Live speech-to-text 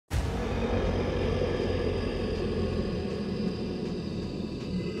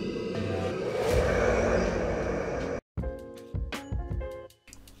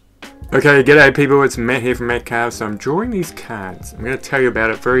Okay, g'day people, it's Matt here from Matt Carves. So I'm drawing these cards. I'm going to tell you about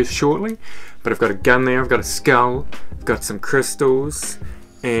it very shortly, but I've got a gun there, I've got a skull, I've got some crystals,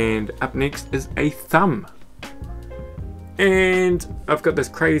 and up next is a thumb. And I've got this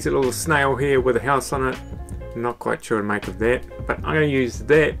crazy little snail here with a house on it. I'm not quite sure what to make of that, but I'm going to use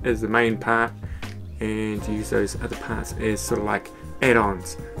that as the main part and use those other parts as sort of like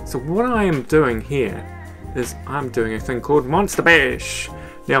add-ons. So what I am doing here is I'm doing a thing called Monster Bash.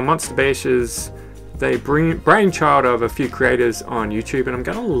 Now Monster Bash is the brainchild of a few creators on YouTube, and I'm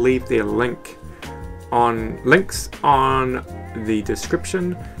going to leave their links on the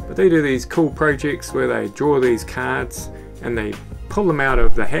description. But they do these cool projects where they draw these cards and they pull them out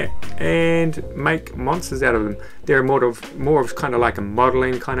of the hat and make monsters out of them. They're more of kind of like a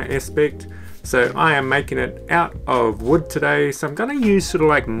modeling kind of aspect. So I am making it out of wood today, so I'm going to use sort of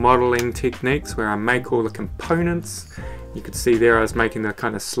like modeling techniques where I make all the components. You could see there I was making the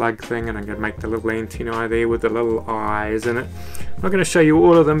kind of slug thing, and I'm going to make the little antennae there with the little eyes in it. I'm not going to show you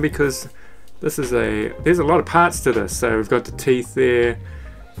all of them because there's a lot of parts to this. So we've got the teeth there.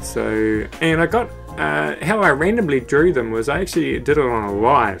 So, and I got how I randomly drew them was I actually did it on a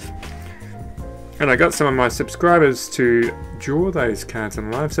live, and I got some of my subscribers to draw those cards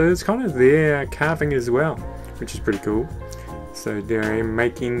on live, so it's kind of their carving as well, which is pretty cool. So there I am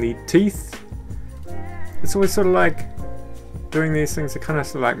making the teeth. It's always sort of like doing these things to kind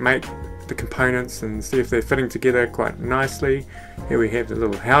of like make the components and see if they're fitting together quite nicely. Here we have the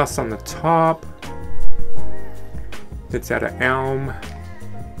little house on the top. It's out of elm.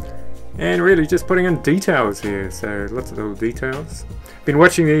 And really just putting in details here, so lots of little details. Been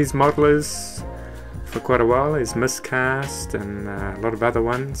watching these modelers for quite a while. There's Miscast and a lot of other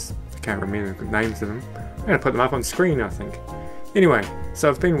ones. I can't remember the names of them. I'm going to put them up on screen, I think. Anyway, so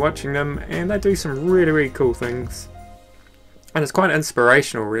I've been watching them and they do some really cool things. And it's quite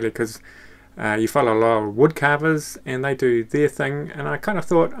inspirational really, because you follow a lot of wood carvers and they do their thing, and I kind of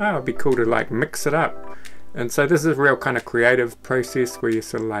thought, oh, it'd be cool to like mix it up. And so this is a real kind of creative process where you're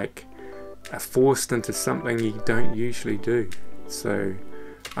sort of like forced into something you don't usually do. So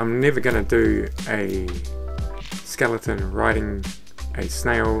I'm never going to do a skeleton riding a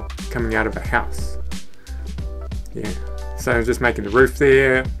snail coming out of a house. Yeah, so I'm just making the roof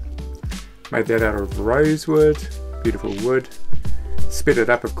there. Made that out of rosewood, beautiful wood. Sped it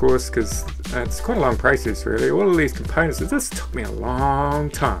up of course because it's quite a long process really. All of these components, this took me a long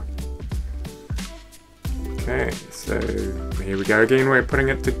time. Okay, so here we go again, we're putting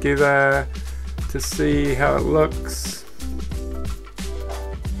it together to see how it looks.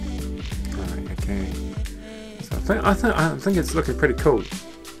 Right, okay. So I think it's looking pretty cool.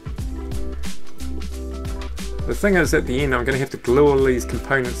 The thing is, at the end I'm going to have to glue all these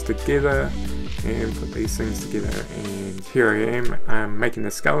components together and put these things together, and here I am, I'm making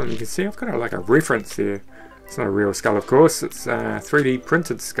the skull, and you can see I've got like a reference there. It's not a real skull of course, it's a 3D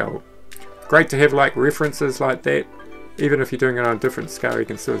printed skull. Great to have like references like that. Even if you're doing it on a different scale, you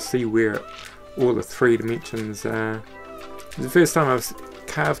can sort of see where all the 3 dimensions are. It's the first time I've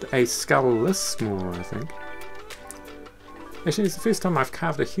carved a skull this small, I think. Actually, it's the first time I've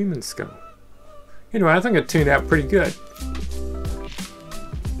carved a human skull. Anyway, I think it turned out pretty good.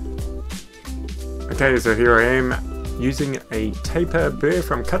 Okay, so here I am using a taper burr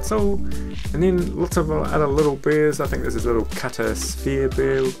from Kutzel, and then lots of other little burrs. I think this is a little cutter sphere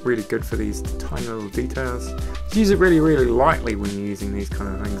burr, really good for these tiny little details. Use it really lightly when you're using these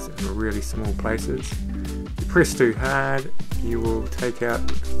kind of things in really small places. If you press too hard, you will take out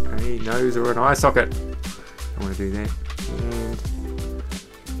a nose or an eye socket. I want to do that. And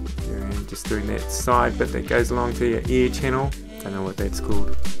here I am just doing that side bit that goes along to your ear channel. Don't know what that's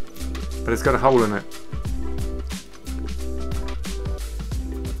called, but it's got a hole in it.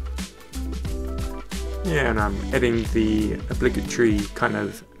 Yeah, and I'm adding the obligatory kind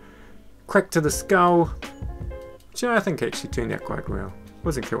of crack to the skull, which I think actually turned out quite well.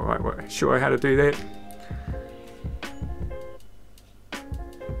 Wasn't quite sure how to do that.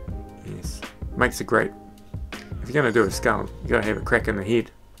 Yes, makes it great. If you're going to do a skull, you got to have a crack in the head.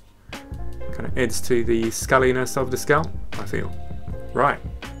 Kind of adds to the sculliness of the skull, I feel. Right.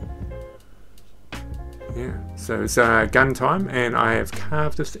 Yeah, so it's gun time, and I have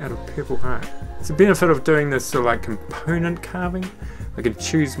carved this out of purple heart. It's a benefit of doing this sort of like component carving. I can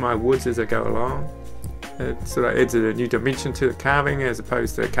choose my woods as I go along. It sort of adds a new dimension to the carving as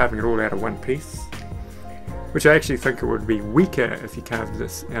opposed to carving it all out of one piece, which I actually think it would be weaker if you carved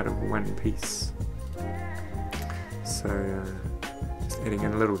this out of one piece. So just adding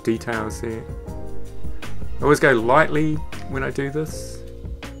in little details there. I always go lightly when I do this.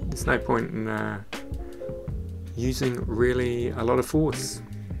 There's no point in using really a lot of force.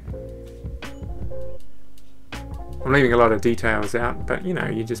 I'm leaving a lot of details out, but you know,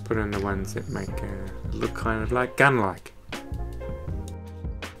 you just put in the ones that make look kind of like gun-like.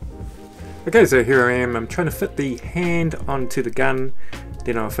 Okay, so here I am. I'm trying to fit the hand onto the gun,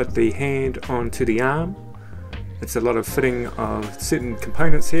 then I'll fit the hand onto the arm. It's a lot of fitting of certain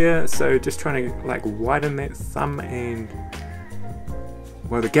components here, so just trying to like widen that thumb and,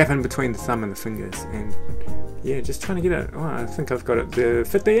 well, the gap in between the thumb and the fingers, and yeah, just trying to get it. Oh, I think I've got it to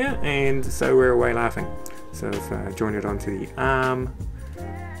fit there, and so we're away laughing. So I've joined it onto the arm,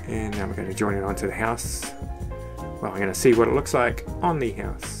 and now we're going to join it onto the house. Well, I'm going to see what it looks like on the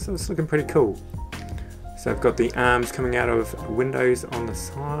house. So it's looking pretty cool. So I've got the arms coming out of windows on the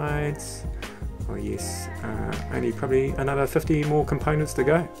sides. Oh yes, only probably another 50 more components to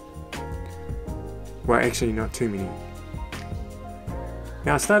go. Well, actually not too many.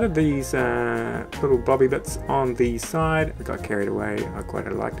 Now I started these little bobby bits on the side. I got carried away. I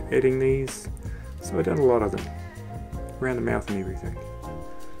quite liked adding these. So I did a lot of them around the mouth and everything.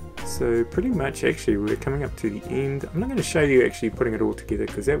 So pretty much actually we're coming up to the end. I'm not going to show you actually putting it all together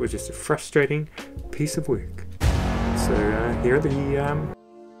because that was just a frustrating piece of work. So here are the